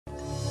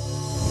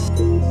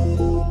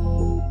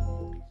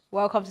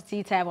Welcome to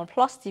Tea Time on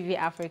Plus TV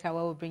Africa,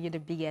 where we bring you the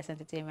biggest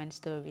entertainment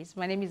stories.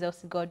 My name is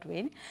Elsie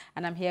Godwin,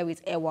 and I'm here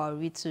with Ewa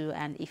Ritu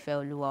and Ife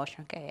Oluwa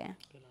Oshankeye.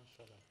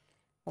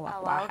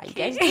 Wow, how you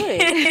guys doing?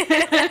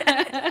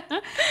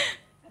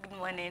 Good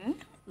morning.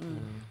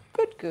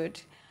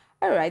 Good.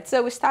 All right,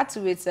 so we start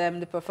with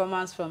the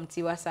performance from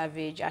Tiwa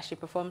Savage as she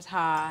performs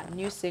her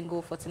new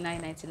single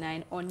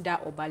 4999 under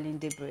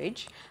Obalende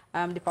Bridge.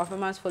 The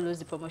performance follows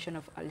the promotion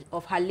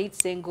of her lead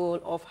single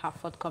of her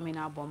forthcoming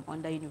album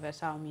under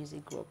Universal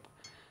Music Group.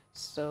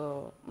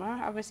 So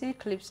I've been seeing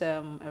clips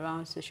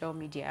around social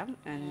media,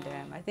 and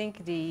I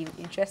think the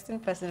interesting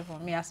person for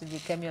me has to be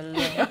Kemi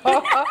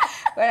Olunloyo.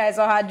 When I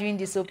saw her doing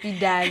the soapy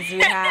dance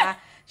with her.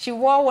 She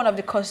wore one of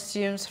the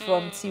costumes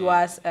from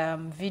Tiwa's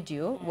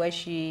video, where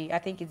I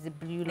think it's the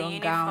blue long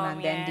gown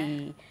and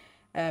then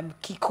the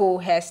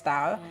Kiko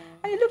hairstyle.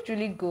 And it looked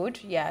really good,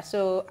 yeah.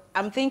 So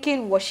I'm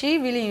thinking, was she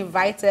really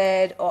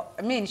invited? Or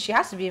I mean, she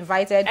has to be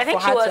invited. I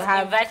think she was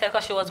invited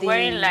because she was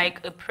wearing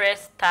like a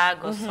press tag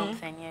or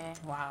something, yeah.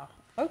 Wow,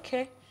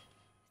 okay.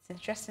 It's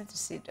interesting to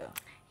see though.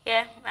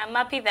 Yeah, I'm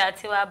happy that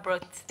Tiwa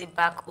brought it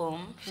back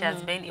home. She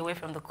has been away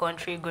from the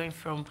country, going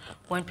from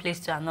one place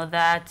to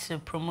another to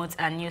promote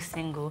a new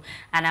single.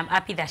 And I'm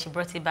happy that she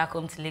brought it back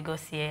home to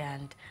Lagos here.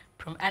 And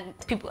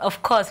people,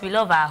 of course, we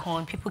love our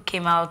home. People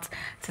came out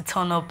to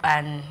turn up,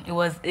 and it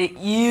was a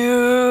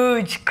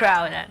huge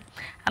crowd. And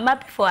I'm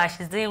happy for her.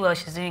 She's doing well.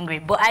 She's doing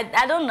great. But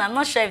I don't know. I'm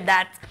not sure if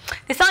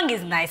the song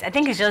is nice. I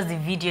think it's just the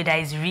video that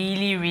is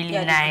really,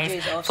 really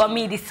nice. Awesome. For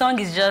me, the song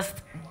is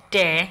just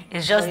there.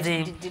 It's just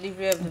the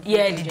delivery of the video.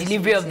 Yeah, the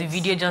delivery of the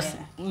video just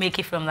make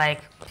it from like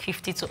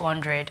 50 to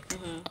 100.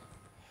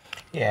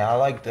 Yeah, I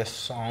like this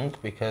song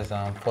because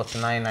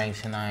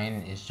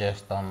 4999 is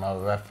just a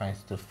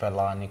reference to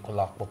fella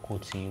Nicola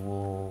Pokuti,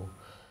 who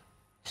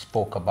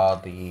spoke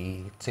about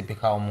the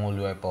typical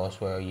Mulwe bus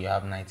where you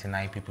have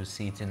 99 people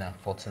sitting and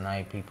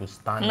 49 people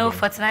standing. No,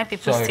 49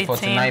 people sitting,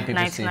 49 people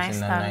 99 sitting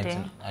standing.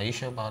 And 19. Are you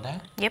sure about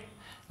that? Yep.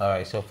 All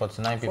right, so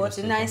 49 people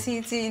 49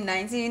 sitting,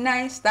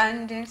 99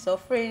 standing,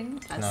 suffering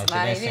and no,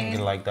 smiling. No, she didn't sing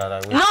it like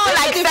that. No,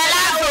 like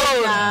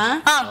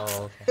fella.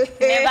 Oh,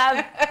 okay.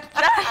 Never.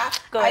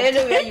 I don't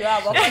know where you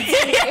are, but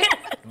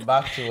continue.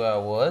 Back to where I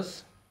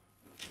was,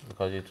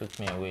 because you took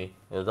me away.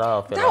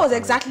 That was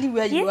exactly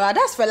where you were.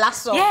 That's Fela's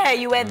song. Yeah,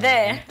 you were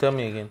there. Tell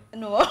me again.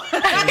 No.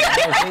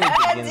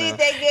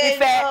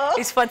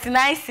 It's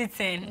 49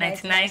 sitting,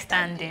 99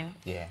 standing.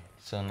 Yeah.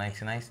 So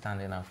 99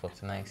 standing and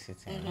 49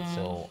 sitting.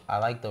 So I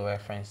like the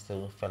reference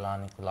to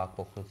Fela Nicola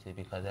Pokuti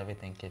because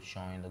everything keeps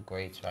showing the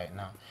grades right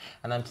now.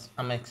 And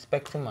I'm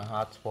expecting my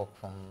artwork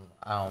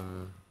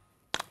from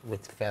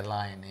with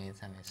Fela in it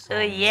and his song.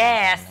 Oh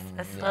yes,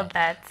 I saw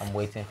that. I'm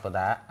waiting for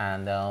that.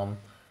 And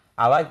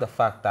I like the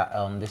fact that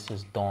this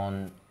was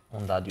done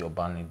under the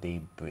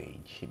Obalende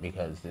Bridge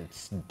because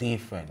it's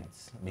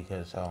different.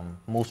 Because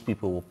most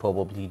people will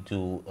probably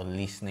do a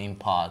listening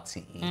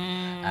party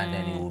and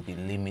then it will be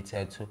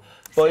limited to.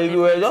 But if you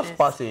were just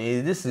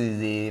passing, this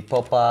is a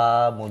proper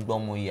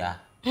Mudbomuya.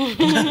 I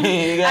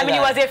mean,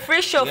 it was a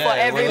free show for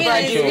everybody.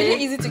 I mean, it's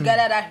really easy to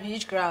gather that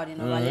huge crowd in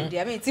Obalende.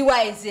 I mean,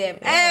 Tiwa is here.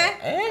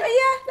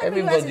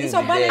 Everybody is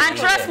there. And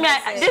trust me,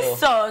 this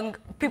song,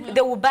 people,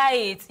 they will buy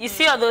it. You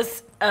see all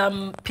those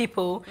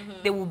people,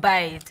 they will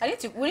buy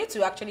it. We need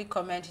to actually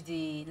comment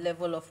the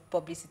level of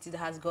publicity that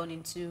has gone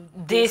into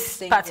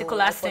this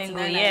particular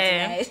single.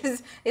 Yeah,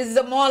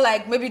 it's more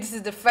like maybe this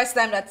is the first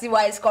time that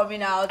Tiwa is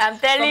coming out. I'm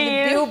telling you,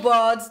 from the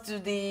billboards to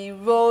the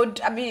road.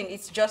 I mean,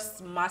 it's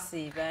just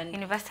massive. And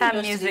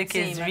Universal Music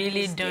is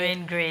really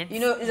doing great. You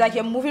know, it's like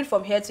you're moving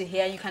from here to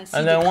here. You can see.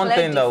 And then one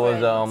thing that was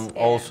difference.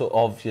 also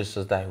obvious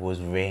was that it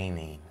was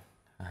raining.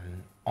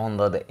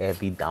 Under the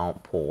heavy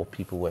downpour,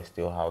 people were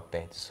still out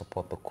there to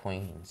support the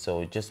Queen.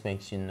 So it just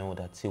makes you know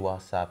that Tiwa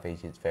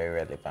Savage is very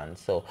relevant.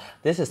 So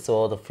this is to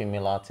all the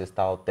female artists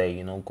out there,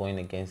 you know, going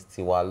against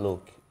Tiwa.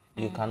 Look,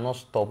 you cannot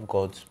stop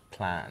God's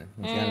plan.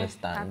 Do you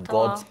understand?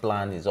 God's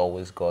plan is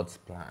always God's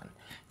plan.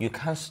 You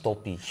can't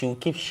stop it. She will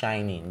keep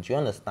shining. Do you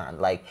understand?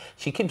 Like,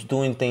 she keeps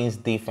doing things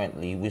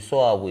differently. We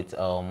saw her with,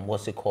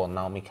 what's it called,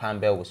 Naomi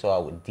Campbell. We saw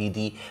her with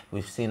Diddy.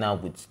 We've seen her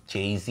with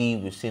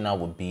Jazzy. We've seen her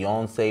with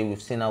Beyonce.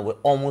 We've seen her with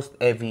almost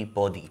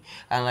everybody.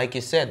 And like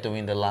you said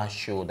during the last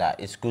show, that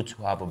it's good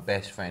to have a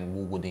best friend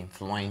who would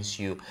influence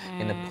you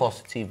in a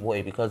positive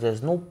way, because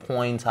there's no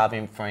point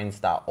having friends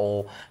that are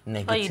all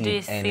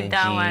negative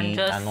energy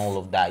and all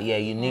of that. Yeah,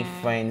 you need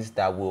friends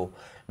that will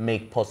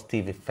make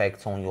positive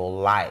effects on your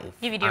life.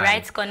 Give you the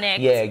right connect.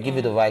 Yeah, give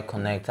you the right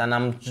connect. And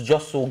I'm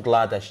just so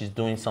glad that she's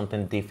doing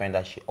something different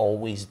that she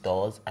always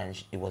does. And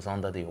it was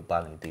under the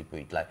Obalende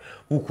Bridge. Like,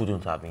 who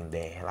couldn't have been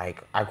there?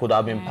 Like, I could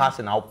have been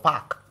passing out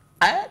park.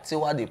 I see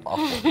what they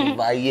perform.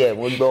 But yeah,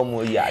 we'll go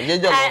more. Yeah, and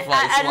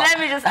let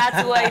me just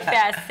add to what Ife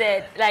has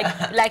said.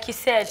 Like you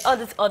said, all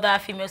these other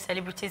female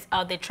celebrities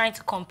out there trying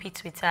to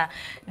compete with her.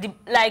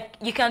 Like,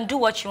 you can do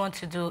what you want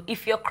to do.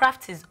 If your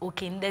craft is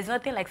okay, there's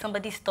nothing like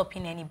somebody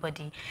stopping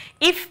anybody.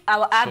 If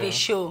I have a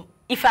show,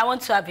 if I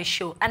want to have a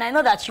show and I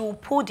know that you will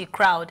pull the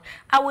crowd,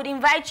 I would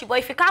invite you. But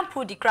if you can't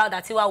pull the crowd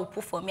that Tiwa will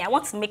pull for me, I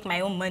want to make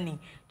my own money.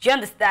 Do you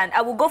understand?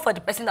 I will go for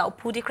the person that will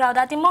pull the crowd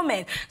at the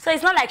moment. So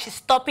it's not like she's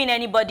stopping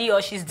anybody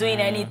or she's doing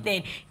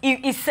anything.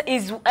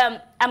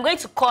 I'm going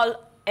to call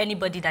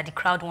anybody that the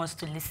crowd wants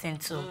to listen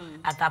to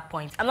at that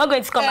point. I'm not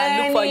going to come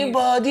and look for you.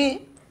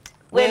 Anybody.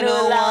 We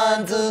don't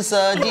want to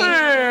surgery.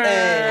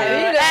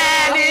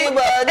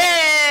 Anybody.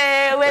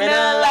 We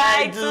don't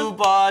like to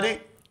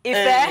party.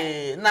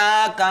 If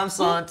now comes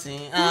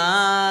something.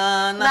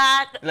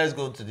 Let's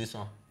go to this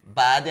one.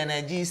 Bad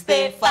energy,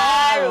 stay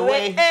far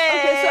away.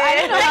 Okay, so I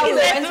don't know how we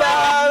went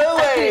far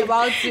away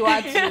about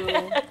Tiwa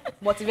to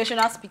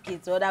motivational speaking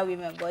to other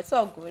women, but it's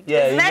all good.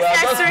 Yeah, it's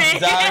necessary.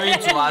 Desiring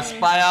to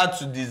aspire,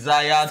 to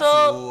desire,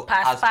 so to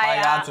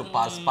aspire, to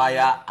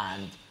perspire,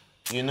 and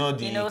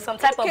some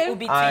type of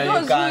UBT.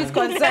 Those who is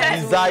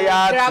concerned desire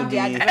grab to the be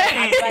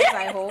advice,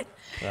 I hope.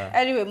 Yeah.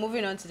 Anyway,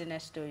 moving on to the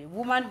next story.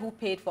 Woman who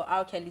paid for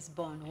R.Kelly's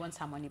bond wants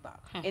her money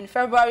back. In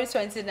February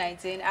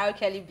 2019,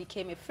 R.Kelly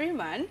became a free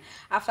man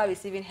after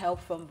receiving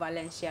help from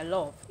Valencia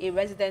Love, a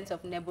resident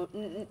of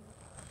neighboring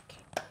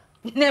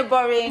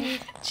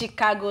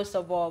Chicago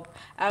suburb.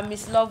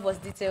 Miss Love was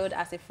detailed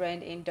as a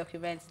friend in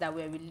documents that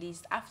were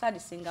released after the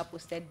singer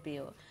posted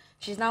bail.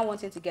 She's now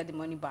wanting to get the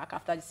money back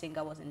after the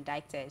singer was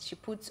indicted. She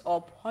puts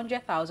up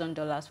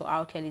 $100,000 for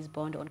R.Kelly's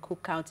bond on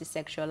Cook County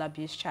sexual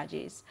abuse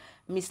charges.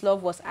 Miss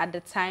Love was at the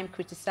time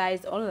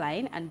criticized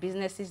online, and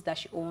businesses that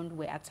she owned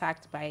were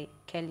attacked by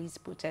Kelly's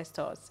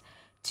protesters.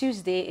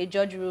 Tuesday, a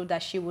judge ruled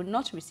that she would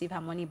not receive her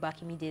money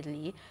back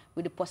immediately,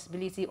 with the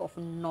possibility of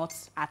not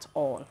at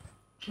all.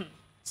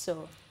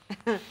 So,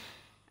 if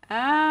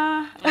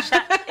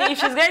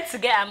she's going to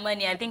get her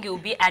money, I think it will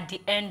be at the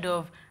end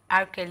of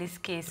R.Kelly's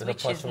case,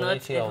 which is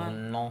not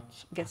even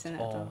getting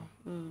at all.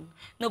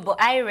 No, but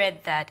I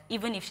read that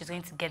even if she's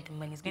going to get the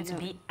money, it's going to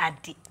be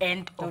at the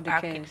end of the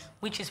case,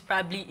 which is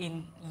probably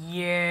in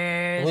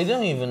years. We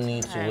don't even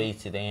need to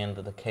wait to the end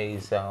of the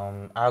case.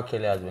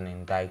 R.Kelly has been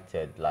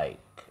indicted, like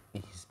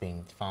he's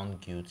been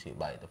found guilty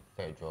by the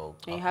federal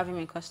government. And you have him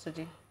in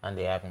custody. And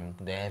they have him,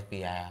 the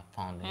FBI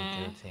found him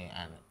guilty,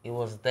 and it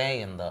was there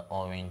in the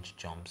orange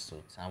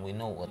jumpsuit, and we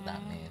know what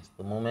that means.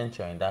 The moment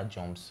you're in that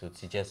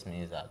jumpsuit, it just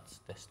means that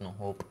there's no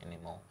hope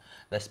anymore.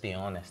 Let's be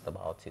honest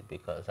about it,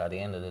 because at the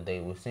end of the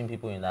day, we've seen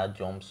people in that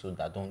jumpsuit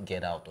that don't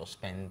get out or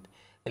spend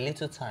a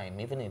little time,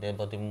 even if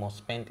they must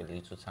spend a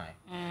little time.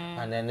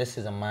 And then this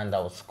is a man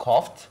that was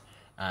cuffed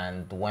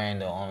and wearing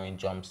the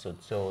orange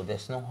jumpsuit, so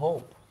there's no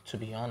hope, to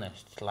be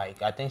honest.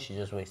 Like, I think she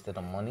just wasted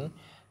the money,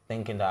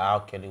 thinking that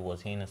R.Kelly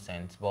was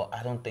innocent, but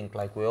I don't think,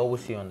 like we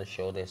always see on the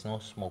show, there's no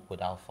smoke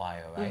without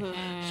fire, right?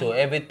 So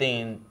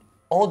everything,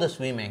 all these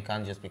women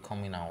can't just be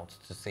coming out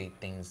to say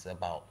things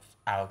about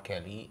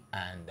R.Kelly,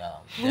 and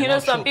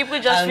some people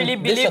just really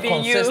believe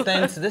in you.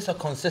 These are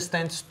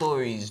consistent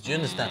stories. Do you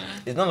understand?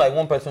 It's not like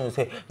one person will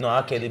say, "No,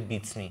 R.Kelly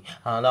beats me,"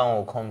 and another one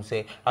will come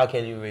say,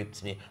 "R.Kelly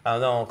raped me," and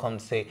another one will come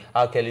say,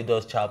 "R.Kelly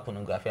does child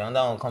pornography," and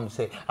another one will come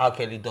say,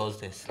 "R.Kelly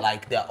does this."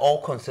 Like, they're all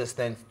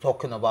consistent,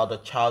 talking about the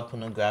child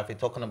pornography,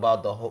 talking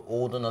about the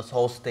holding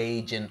whole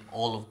stage and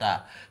all of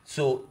that.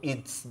 So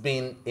it's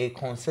been a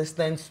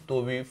consistent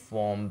story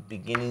from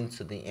beginning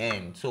to the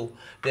end. So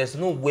there's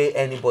no way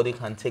anybody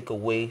can take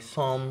away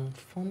some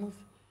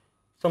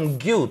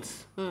guilt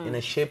in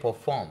a shape or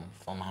form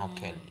from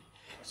R.Kelly.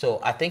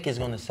 So I think it's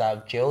going to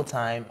serve jail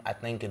time. I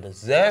think it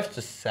deserves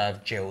to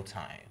serve jail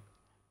time.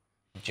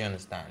 Do you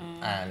understand?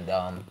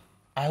 And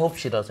I hope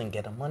she doesn't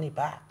get her money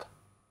back.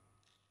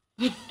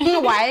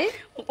 Why?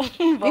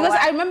 Because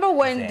I remember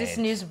when this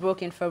news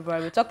broke in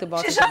February, we talked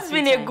about She's just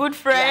been a good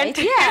friend.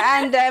 Right?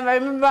 Yeah, and I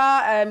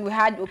remember we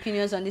had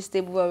opinions on this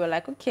table where we were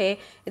like, okay,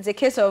 it's a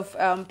case of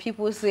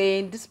people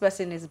saying this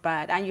person is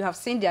bad, and you have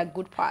seen their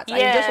good parts. Yeah,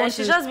 and you just want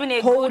she's to just been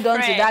a hold good on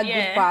friend, to that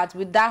good part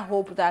with that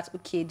hope that,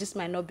 okay, this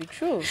might not be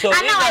true. So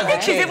I know, I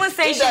think she's even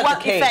saying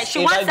she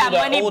wants her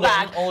money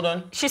back. Hold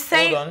on. She's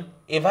saying, hold on.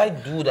 If I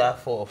do that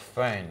for a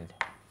friend,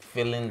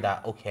 feeling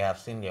that, okay, I've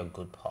seen their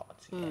good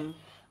parts,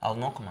 I'll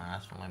not come and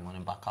ask for my money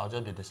back. I'll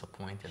just be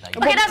disappointed. That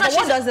Okay, that's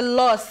what does the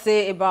law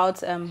say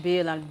about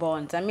bail and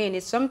bonds? I mean,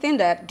 it's something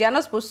that they are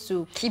not supposed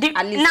to keep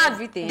at least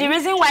everything. The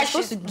reason why she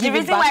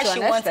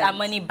wants her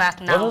money back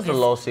now. What does the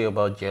law say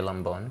about jail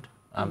and bond?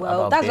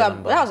 Well, that's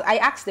what I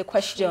asked the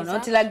question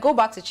until I go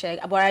back to check.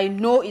 But I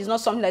know it's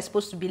not something that's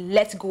supposed to be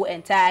let go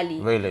entirely.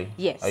 Really?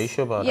 Yes. Are you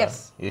sure about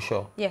that? You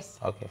sure? Yes.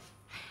 Okay.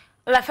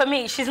 Like, for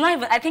me, she's not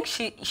even. I think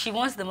she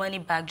wants the money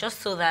back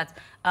just so that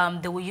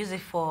they will use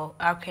it for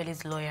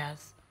R.Kelly's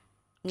lawyers.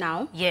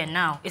 Now? Yeah,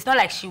 now. It's not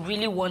like she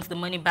really wants the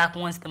money back,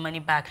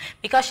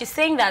 because she's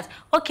saying that,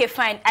 okay,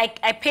 fine,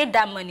 I paid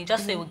that money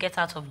just so he will get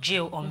out of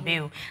jail on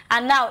bail.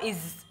 And now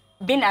he's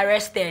been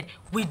arrested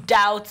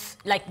without,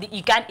 like,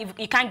 you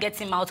can't get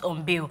him out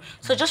on bail.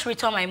 So just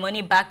return my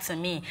money back to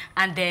me,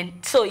 and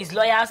then, so his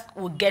lawyers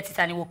will get it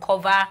and it will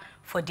cover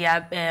for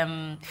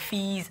their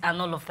fees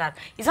and all of that.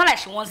 It's not like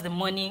she wants the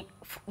money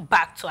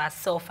back to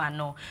herself and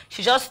all.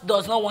 She just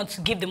does not want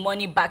to give the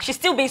money back. She's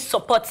still being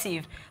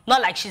supportive,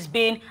 not like she's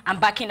been and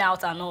backing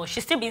out and all.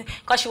 She's still being,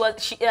 because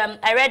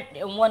I read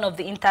in one of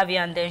the interview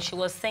and then she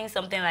was saying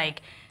something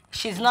like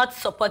she's not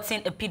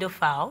supporting a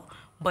pedophile,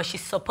 but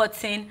she's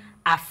supporting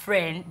a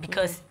friend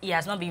because he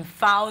has not been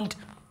found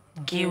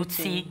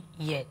guilty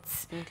yet.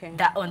 Okay.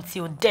 That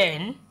until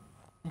then,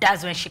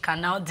 that's when she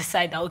can now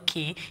decide that,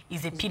 okay,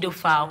 he's a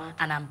pedophile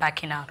and I'm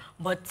backing out.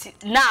 But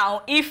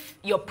now, if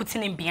you're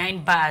putting him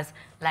behind bars,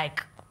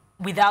 like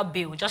without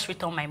bail, just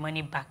return my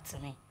money back to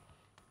me.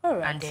 All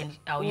right. And then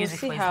I'll use it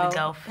for his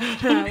legal fee.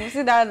 We'll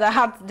see how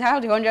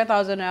the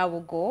 100,000 naira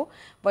will go.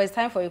 But it's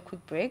time for a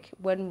quick break.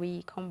 When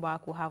we come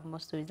back, we'll have more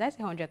stories. That's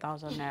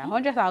 100,000 naira,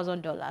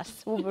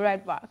 $100,000. We'll be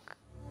right back.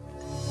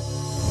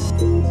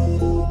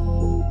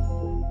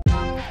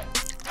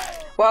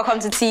 Welcome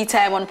to Tea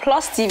Time on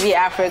Plus TV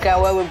Africa,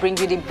 where we bring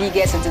you the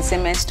biggest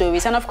entertainment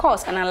stories and, of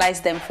course, analyze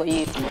them for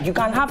you. You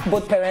can have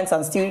both parents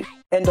and still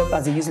end up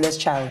as a useless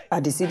child.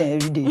 I see them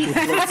every day.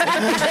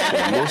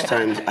 Most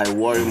times, I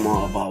worry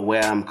more about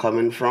where I'm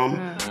coming from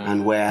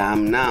and where I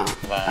am now,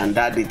 and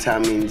that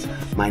determines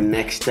my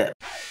next step.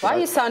 Why are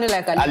you sounding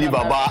like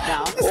Alibaba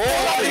now?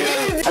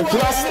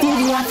 Plus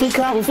TV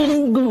Africa, we're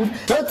feeling good.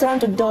 No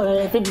time to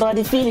dollar,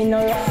 everybody feeling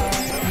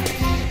alright.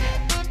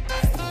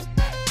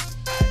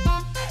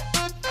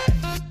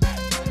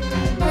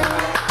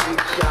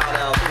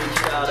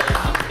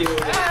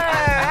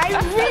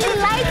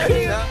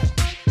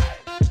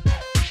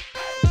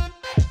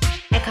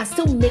 I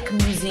still make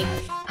music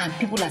and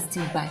people are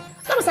still buying.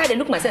 Sometimes I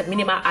look myself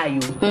minimal IO.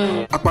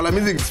 Akpala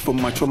music is for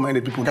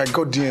mature-minded people. I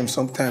got DMs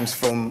sometimes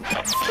from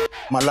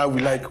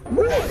Malawi, like,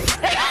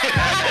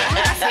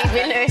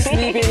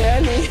 Sleeping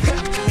early.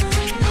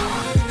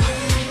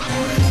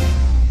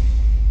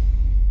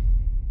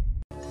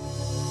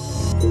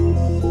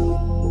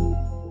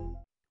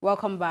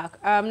 Welcome back.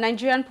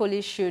 Nigerian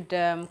police should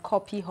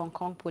copy Hong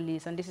Kong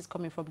police, and this is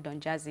coming from Don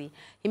Jazzy.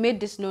 He made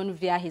this known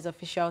via his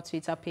official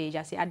Twitter page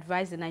as he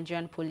advised the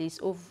Nigerian police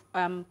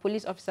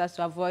police officers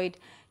to avoid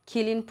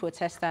killing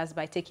protesters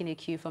by taking a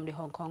cue from the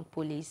Hong Kong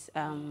police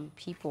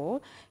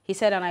people. He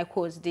said, and I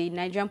quote, "The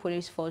Nigerian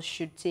police force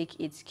should take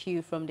its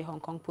cue from the Hong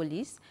Kong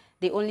police.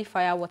 They only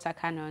fire water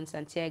cannons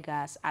and tear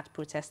gas at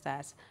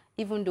protesters.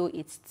 Even though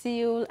it's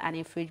still an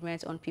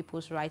infringement on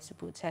people's right to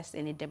protest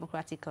in a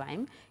democratic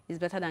climate, it's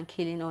better than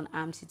killing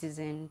unarmed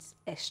citizens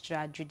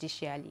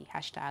extrajudicially.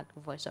 Hashtag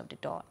voice of the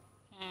dawn."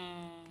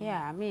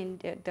 Yeah, I mean,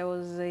 there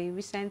was a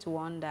recent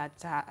one that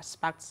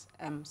sparked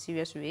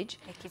serious rage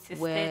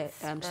where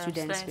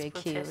students were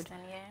killed,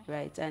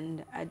 right?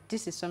 And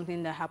this is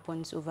something that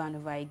happens over and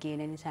over again.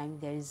 Anytime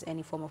there is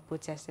any form of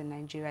protest in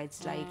Nigeria,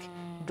 it's like,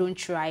 don't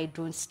try,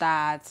 don't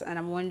start. And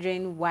I'm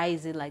wondering, why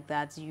is it like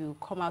that? You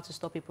come out to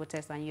stop a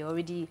protest and you're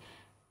already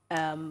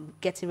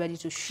getting ready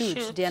to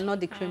shoot. They are not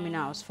the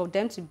criminals. For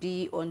them to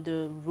be on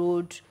the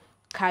road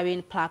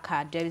carrying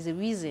placard, there is a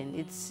reason.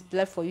 It's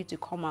left for you to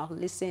come out,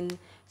 listen,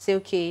 say,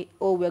 okay,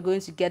 oh, we're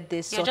going to get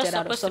this sorted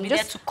out. So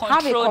just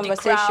have a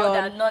conversation,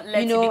 and not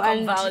let it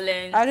become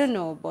violent. I don't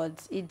know,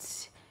 but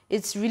it's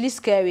really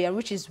scary, and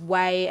which is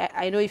why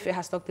I know Ife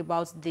has talked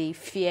about the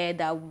fear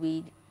that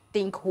we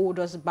think hold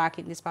us back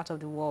in this part of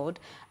the world,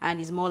 and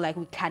it's more like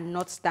we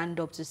cannot stand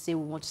up to say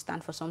we want to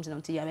stand for something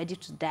until you're ready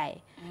to die.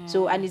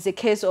 So, and it's a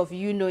case of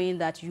you knowing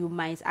that you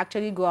might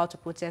actually go out to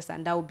protest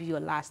and that will be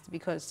your last,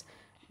 because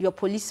your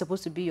police is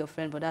supposed to be your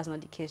friend, but that's not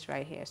the case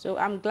right here. So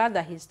I'm glad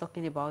that he's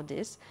talking about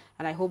this,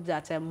 and I hope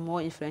that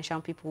more influential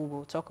people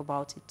will talk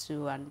about it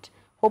too, and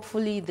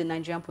hopefully the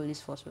Nigerian police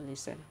force will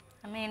listen.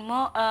 I mean,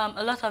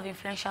 a lot of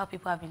influential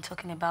people have been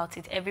talking about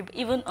it.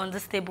 Even on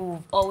this table,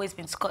 we've always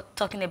been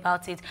talking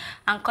about it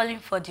and calling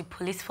for the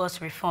police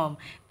force reform.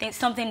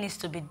 Something needs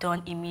to be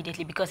done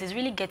immediately, because it's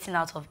really getting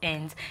out of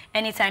hand.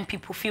 Anytime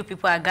people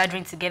are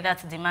gathering together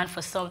to demand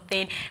for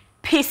something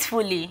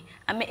peacefully,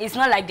 I mean, it's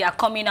not like they are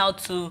coming out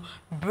to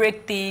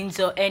break things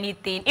or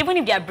anything. Even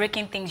if they are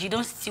breaking things, you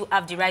don't still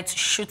have the right to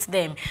shoot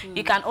them.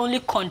 You can only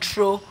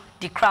control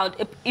the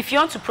crowd. If you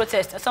want to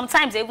protest,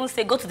 sometimes they even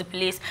say go to the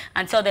police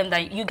and tell them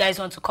that you guys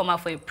want to come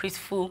out for a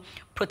peaceful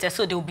protest,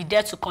 so they will be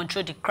there to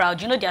control the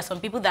crowd. You know, there are some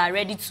people that are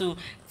ready to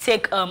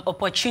take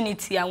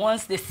opportunity, and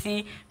once they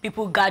see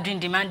people gathering,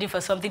 demanding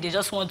for something, they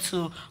just want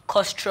to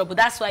cause trouble.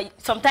 That's why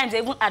sometimes they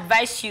even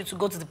advise you to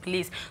go to the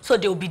police, so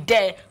they will be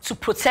there to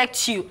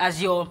protect you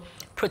as you're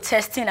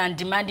protesting and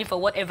demanding for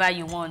whatever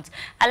you want.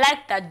 I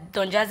like that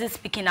Don Jazzy is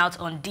speaking out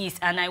on this,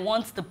 and I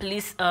want the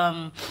police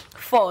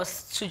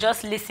force to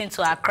just listen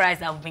to our cries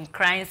that we've been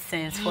crying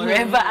since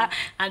forever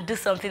and do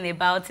something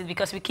about it,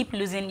 because we keep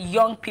losing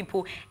young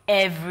people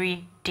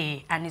every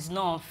day, and it's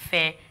not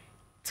unfair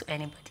to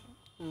anybody.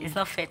 It's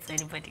not fair to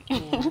anybody.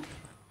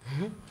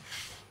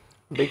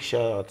 Big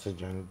shout out to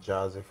Don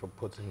Jazzy for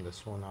putting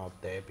this one out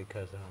there,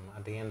 because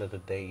at the end of the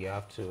day, you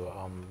have to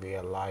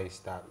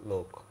realize that,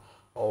 look,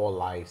 all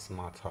lives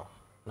matter.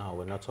 Now,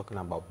 we're not talking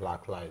about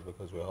black lives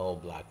because we're all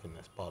black in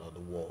this part of the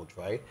world,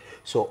 right?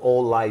 So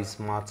all lives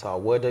matter,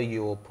 whether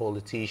you're a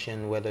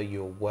politician, whether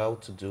you're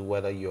well-to-do,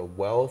 whether you're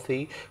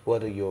wealthy,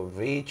 whether you're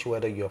rich,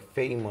 whether you're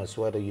famous,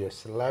 whether you're a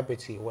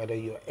celebrity, whether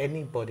you're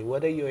anybody,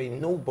 whether you're a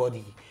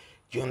nobody.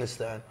 Do you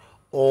understand?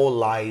 All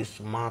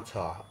lives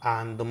matter.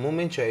 And the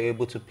moment you're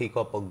able to pick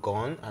up a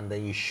gun and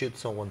then you shoot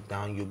someone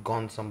down, you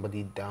gun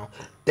somebody down,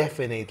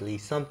 definitely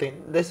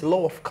there's a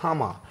law of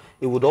karma.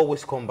 It would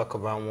always come back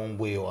around one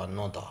way or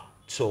another.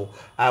 So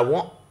I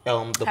want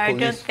the police... I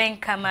don't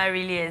think karma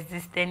really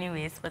exists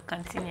anyways, but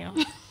continue.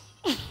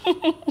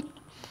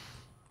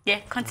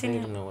 Yeah, continue.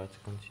 I don't even know where to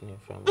continue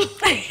from.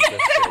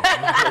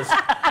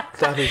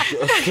 That is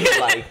just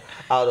like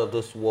out of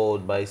this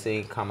world by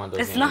saying karma doesn't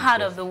It's not exist.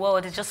 out of the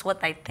world, it's just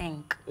what I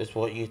think. It's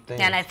what you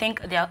think. And I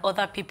think there are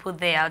other people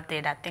out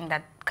there that think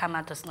that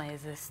karma does not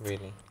exist.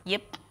 Really?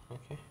 Yep.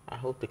 Okay. I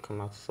hope they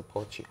come out to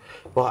support you.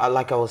 But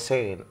like I was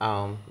saying,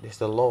 there's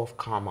the law of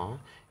karma.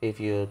 If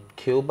you're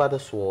killed by the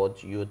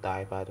sword, you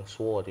die by the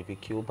sword. If you're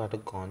killed by the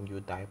gun, you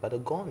die by the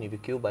gun. If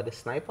you're killed by the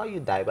sniper, you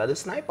die by the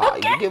sniper. Okay.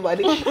 If you're killed by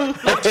the... Double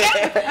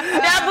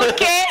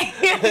K.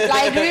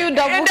 Like real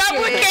double K.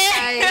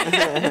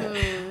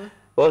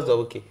 What's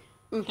double K?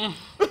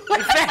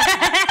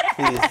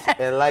 Please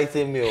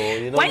enlighten me.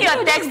 You know, when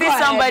you're texting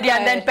somebody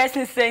and then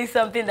person saying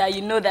something that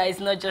you know that is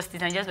not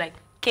justice and just like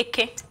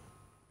KK.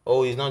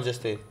 Oh, it's not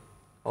just it.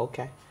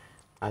 Okay.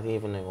 I didn't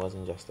even know it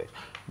wasn't just it.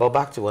 But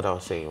back to what I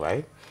was saying,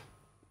 right?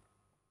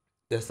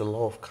 There's the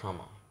law of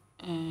karma.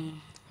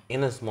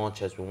 In as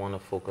much as we want to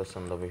focus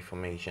on the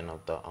reformation of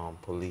the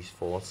police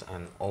force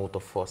and all the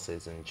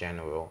forces in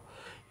general,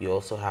 you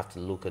also have to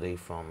look at it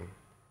from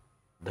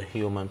the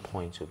human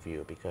point of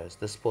view, because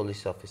these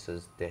police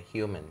officers, they're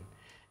human.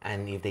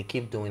 And if they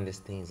keep doing these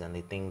things and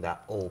they think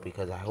that, oh,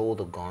 because I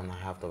hold a gun, I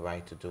have the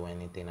right to do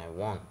anything I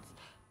want,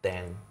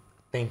 then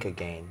think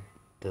again.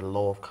 The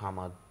law of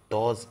karma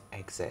does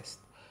exist.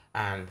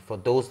 And for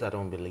those that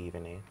don't believe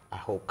in it, I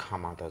hope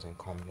karma doesn't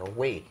come your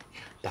way.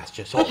 That's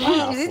just all I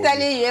have. Is it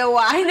telling you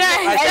why?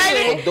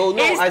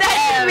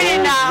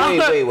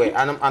 Wait.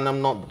 And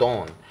I'm not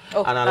done.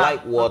 Oh, and I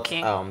like what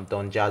okay.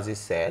 Don Jazzy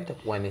said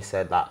when he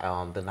said that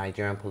the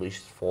Nigerian police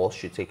force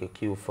should take a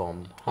cue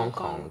from Hong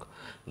Kong.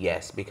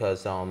 Yes,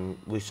 because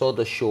we saw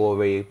the Show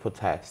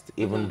protest,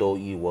 even though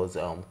it was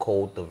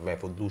called the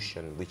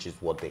revolution, which is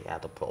what they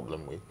had a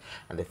problem with,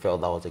 and they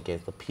felt that was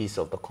against the peace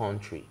of the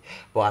country.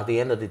 But at the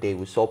end of the day,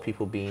 we saw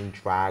people being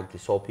dragged, we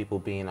saw people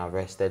being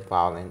arrested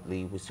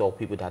violently, we saw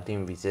people that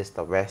didn't resist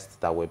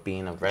arrest that were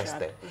being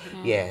arrested.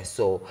 Yeah,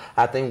 so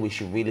I think we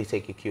should really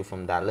take a cue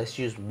from that. Let's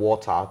use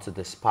water to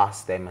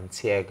disperse them and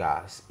tear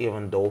gas,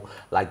 even though,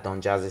 like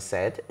Don Jazzy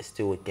said, it's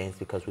still against,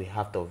 because we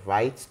have the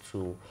right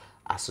to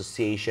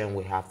association,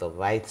 we have the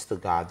rights to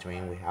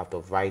gathering, we have the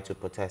right to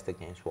protest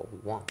against what we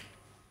want.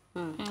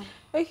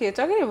 Okay,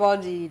 talking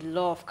about the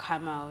law of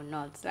karma or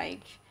not, like,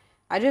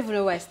 I don't even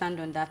know where I stand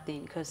on that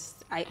thing, because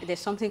there's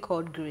something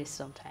called grace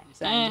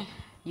sometimes. And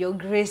your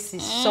grace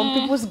is, some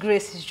people's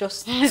grace is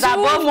just It's so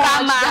above much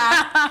karma.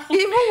 that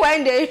even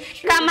when they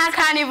Karma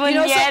can't even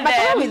so hear my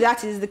problem them. with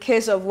that is the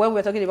case of when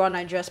we're talking about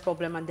Nigeria's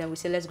problem and then we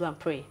say, let's go and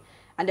pray.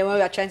 And then when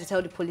we are trying to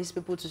tell the police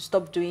people to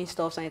stop doing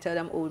stuff and you tell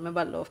them, oh,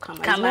 remember the law of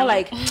karma. It's more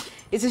like,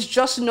 it is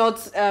just not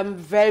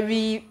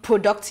very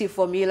productive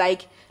for me.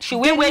 Like, should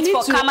we wait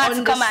for karma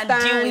to come and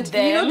deal with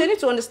them? You know, they need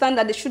to understand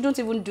that they shouldn't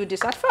even do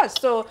this at first.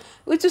 So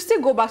we to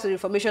still go back to the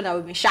information that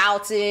we've been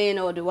shouting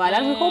all the while.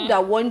 And we hope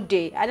that one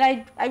day,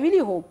 and I really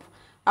hope,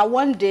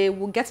 one day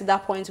we'll get to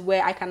that point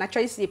where I can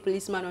actually see a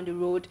policeman on the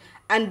road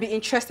and be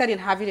interested in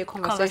having a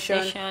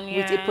conversation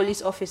with a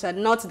police officer.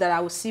 Not that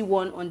I will see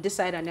one on this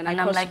side and then I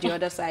cross to the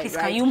other side. Please,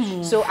 right? can you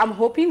move? So I'm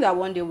hoping that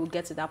one day we'll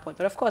get to that point.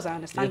 But of course, I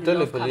understand You the tell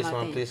law a of karma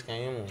policeman, thing. please,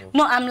 can you move?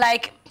 No, I'm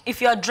like,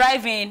 if you're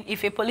driving,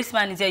 if a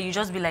policeman is there, you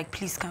just be like,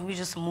 please, can we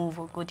just move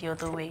or go the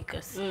other way?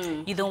 Because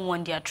you don't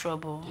want their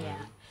trouble. Yeah.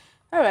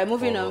 All right,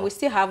 moving on. We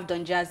still have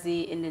Don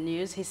Jazzy in the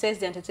news. He says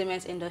the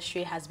entertainment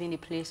industry has been a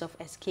place of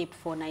escape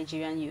for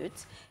Nigerian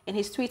youths. In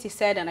his tweet, he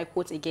said, and I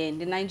quote again,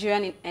 the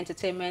Nigerian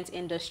entertainment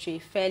industry,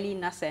 fairly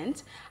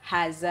nascent,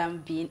 has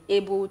been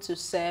able to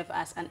serve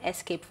as an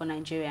escape for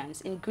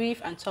Nigerians. In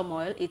grief and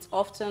turmoil, it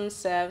often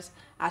serves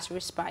as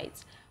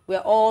respite. We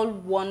are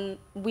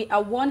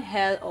one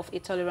hell of a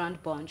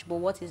tolerant bunch, but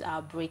what is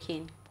our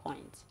breaking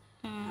point?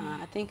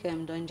 I think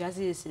Don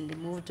Jazzy is in the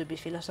mood to be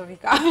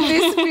philosophical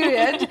this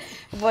period.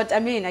 But I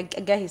mean, I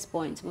get his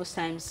point. Most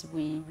times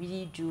we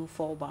really do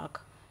fall back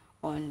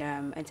on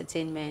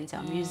entertainment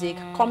and music,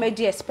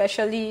 comedy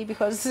especially,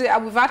 because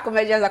we've had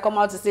comedians that come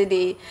out to say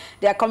they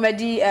are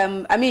comedy.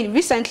 I mean,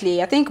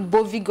 recently, I think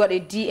Bovi got a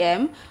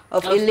DM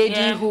of a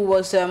lady who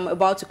was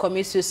about to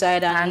commit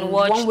suicide, and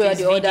one way or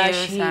the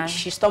other,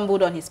 she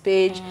stumbled on his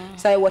page,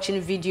 started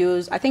watching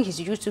videos, I think his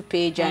YouTube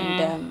page,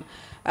 and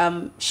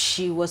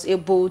she was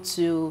able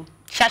to...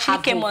 She actually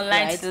came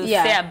online to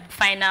say a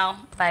final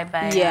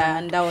bye-bye. Yeah,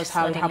 and that was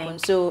how it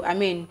happened. So, I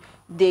mean,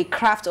 the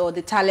craft or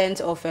the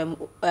talent of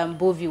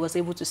Bovi was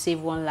able to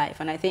save one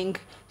life. And I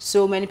think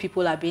so many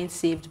people are being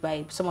saved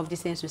by some of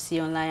these things we see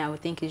online, and we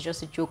think it's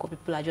just a joke or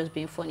people are just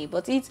being funny.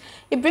 But it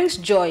brings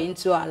joy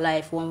into our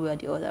life one way or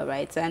the other,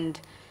 right? And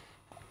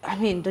I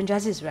mean, Don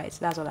Jazzy is right.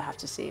 That's all I have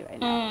to say right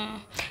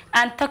now.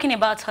 And talking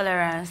about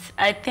tolerance,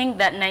 I think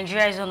that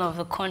Nigeria is one of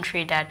the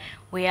countries that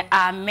we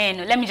are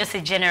men, let me just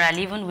say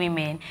generally, even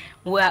women,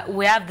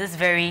 we have this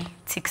very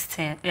thick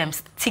skin,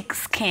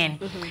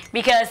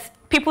 because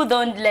people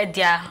don't let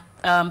their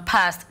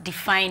past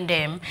define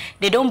them.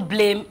 They don't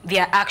blame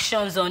their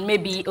actions on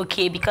maybe,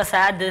 okay, because I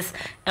had this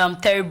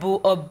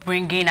terrible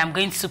upbringing, I'm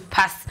going to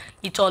pass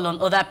it all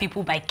on other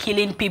people by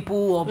killing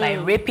people or by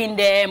raping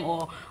them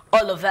or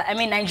all of that. I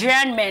mean,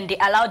 Nigerian men, they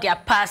allow their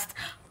past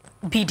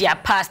be their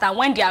past, and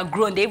when they are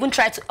grown, they even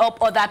try to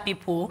help other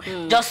people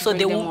just so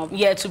they won't,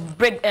 to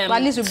break them. But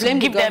at least we blame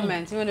the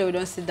government, even though we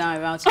don't sit down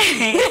around to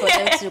for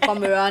them to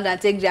come around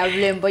and take their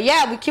blame. But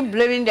yeah, we keep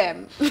blaming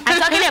them. I'm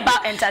talking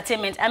about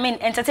entertainment. I mean,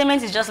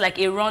 entertainment is just like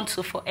a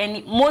run-to for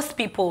most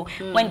people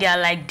when they are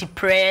like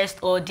depressed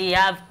or they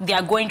are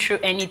going through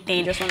anything.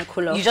 You just want to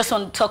cool off. You just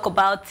want to talk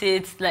about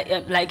it,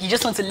 like you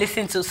just want to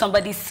listen to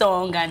somebody's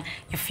song and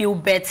you feel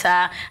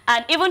better.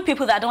 And even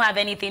people that don't have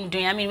anything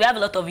doing. I mean, we have a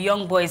lot of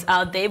young boys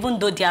out there, even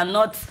though they are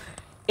not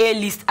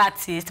A-list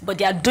artists, but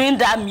they are doing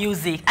that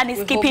music and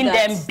it's keeping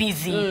them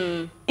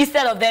busy.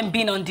 Instead of them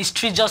being on the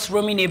street just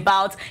roaming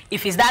about,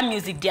 if it's that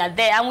music, they are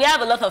there. And we have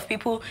a lot of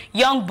people,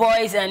 young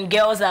boys and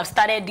girls that have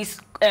started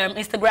this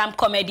Instagram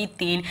comedy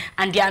thing,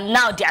 and they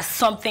are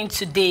something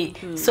today.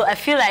 So I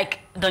feel like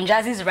Don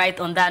Jazzy is right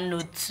on that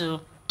note too.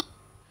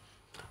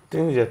 I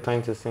think you're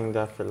trying to sing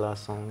that Fela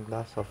song.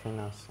 That's something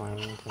that's fine.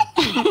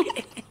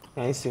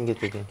 Can you sing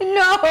it again?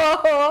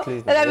 No!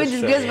 Please, let me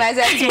disgrace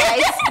myself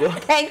twice.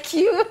 Thank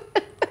you.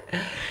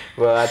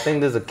 Well, I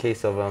think there's a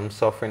case of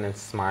suffering and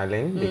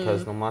smiling,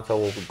 because no matter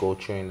what we go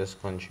through in this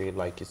country,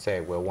 like you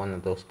said, we're one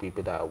of those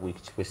people that we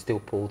still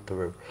pull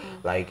through.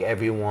 Like,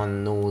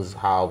 everyone knows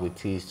how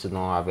it is to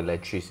not have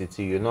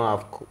electricity. You don't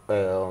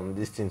have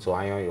this thing to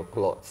iron your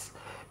clothes.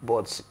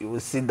 But you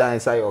will sit down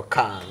inside your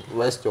car and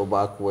rest your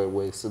back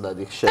way so that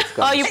the shirt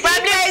can... Oh, you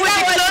probably put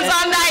the clothes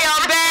under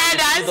your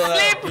bed and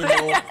sleep.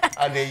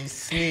 And then you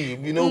sleep.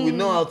 You know, we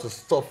know how to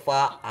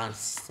suffer and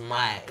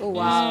smile. Oh,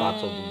 wow. In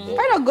this part of the world.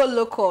 Why not go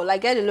local?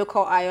 Like, get a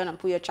local iron and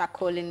put your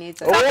charcoal in it.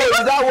 Oh, is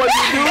that what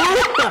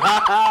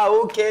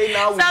you do? Okay,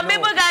 now some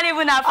people can't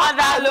even afford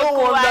that local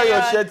no wonder iron.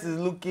 your shirt is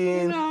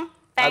looking...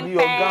 And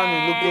your gown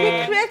is looking...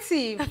 Be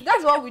creative.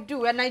 That's what we do.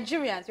 We're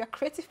Nigerians. We're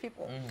creative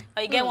people.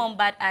 Or you get one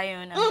bad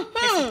iron and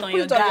place it on put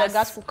your it on your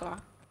gas cooker.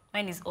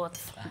 when it's hot.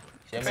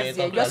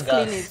 Just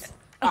clean it.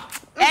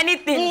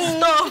 Anything,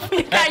 stove,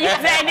 you can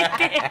use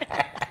anything.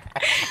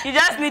 You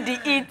just need the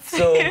heat.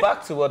 So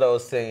back to what I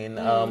was saying,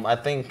 I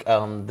think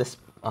this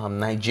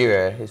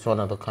Nigeria is one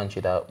of the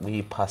countries that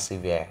we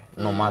persevere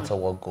no matter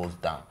what goes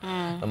down.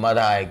 No matter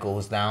how it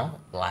goes down,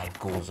 life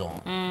goes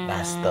on.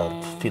 That's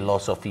the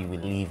philosophy we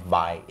live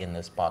by in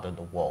this part of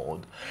the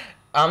world.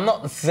 I'm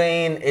not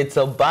saying it's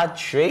a bad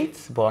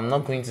trait, but I'm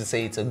not going to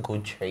say it's a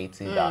good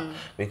trait either.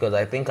 Because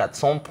I think at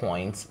some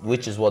point,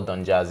 which is what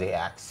Don Jazzy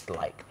asks,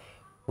 like,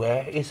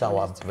 where is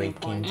our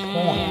breaking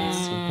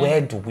point?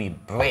 Where do we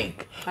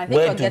break?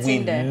 Where do we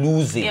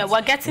lose it? Yeah,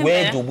 we're getting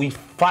Where there. do we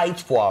fight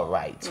for our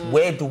rights?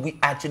 Where do we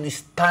actually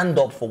stand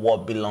up for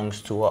what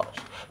belongs to us?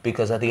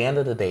 Because at the end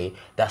of the day,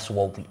 that's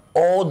what we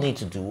all need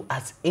to do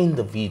as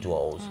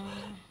individuals.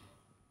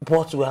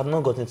 But we have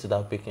not gotten to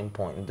that breaking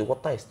point. The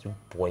water is still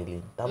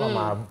boiling. That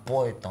mama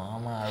boil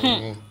down.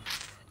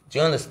 Do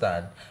you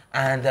understand?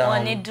 And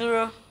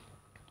Waniduro.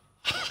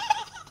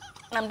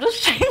 I'm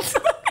just trying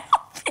to.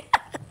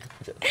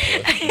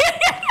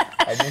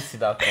 I didn't see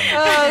that coming.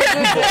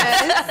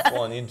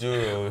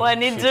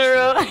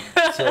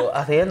 Waniduro. So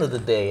at the end of the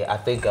day, I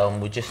think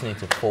we just need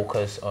to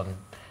focus on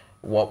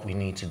what we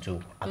need to do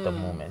at the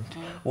moment.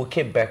 We'll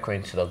keep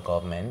bickering to the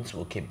government,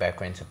 we'll keep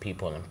bickering to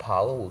people in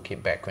power, we'll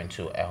keep bickering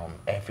to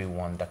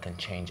everyone that can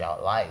change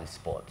our lives.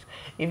 But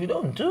if you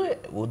don't do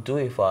it, we'll do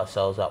it for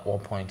ourselves at one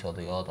point or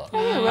the other.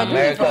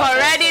 We're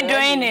already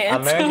doing it.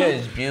 America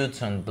is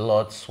built on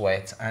blood,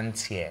 sweat, and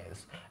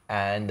tears.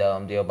 And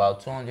they're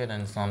about 200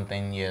 and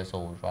something years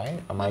old, right?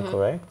 Am I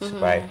correct?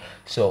 Right.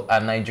 So,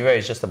 and Nigeria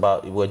is just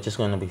about, we're just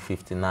going to be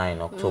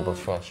 59 October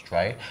 1st,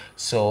 right?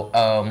 So,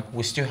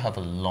 we still have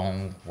a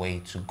long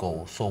way to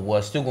go. So,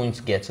 we're still going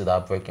to get to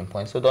that breaking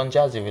point. So, Don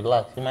Jazzy,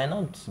 relax. You might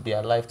not be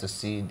alive to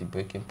see the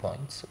breaking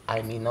point.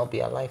 I may not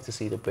be alive to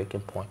see the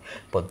breaking point.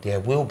 But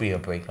there will be a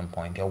breaking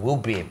point. There will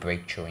be a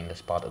breakthrough in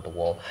this part of the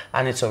world.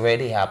 And it's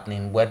already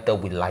happening, whether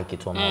we like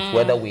it or not,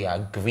 whether we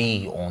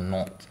agree or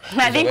not.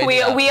 I think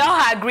we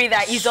all agree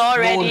that it's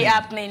already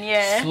happening,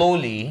 yeah.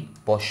 Slowly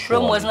but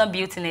surely. Rome was not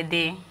built in a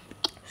day.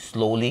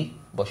 Slowly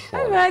but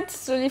surely. All right,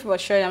 slowly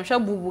but surely. I'm sure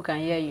Boo Boo can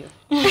hear you.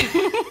 Boo Boo?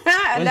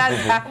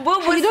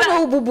 You don't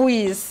know who Boo Boo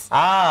is.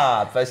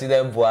 Ah,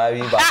 President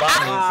Buhari,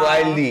 Baba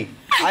Slightly.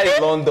 I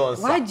in London,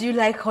 sir. Why do you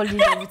like calling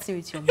everything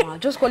with your mouth?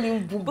 Just call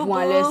him Boo Boo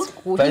and let's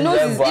go. He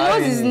President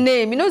knows his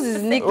name. He knows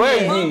his nickname. Where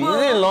is he?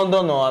 Is he in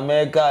London or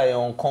America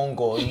or in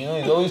Congo? You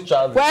know, he's always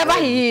traveling. Wherever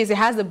he is, he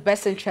has the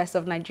best interest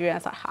of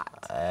Nigerians at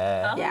heart.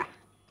 Yeah.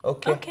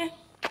 Okay.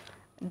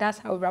 That's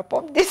how we wrap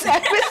up this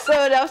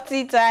episode of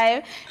Tea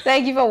Time.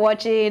 Thank you for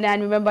watching,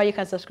 and remember you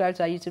can subscribe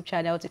to our YouTube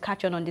channel to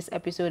catch on this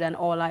episode and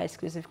all our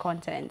exclusive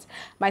content.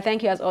 My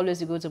thank you as always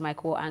to go to my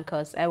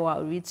co-anchors Ewa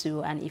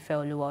Uritu and Ife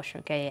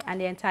Oluwa and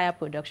the entire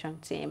production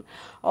team.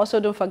 Also,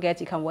 don't forget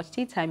you can watch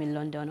Tea Time in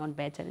London on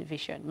Bear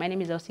Television. My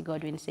name is Elsie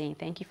Godwin saying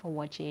thank you for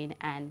watching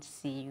and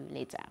see you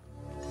later.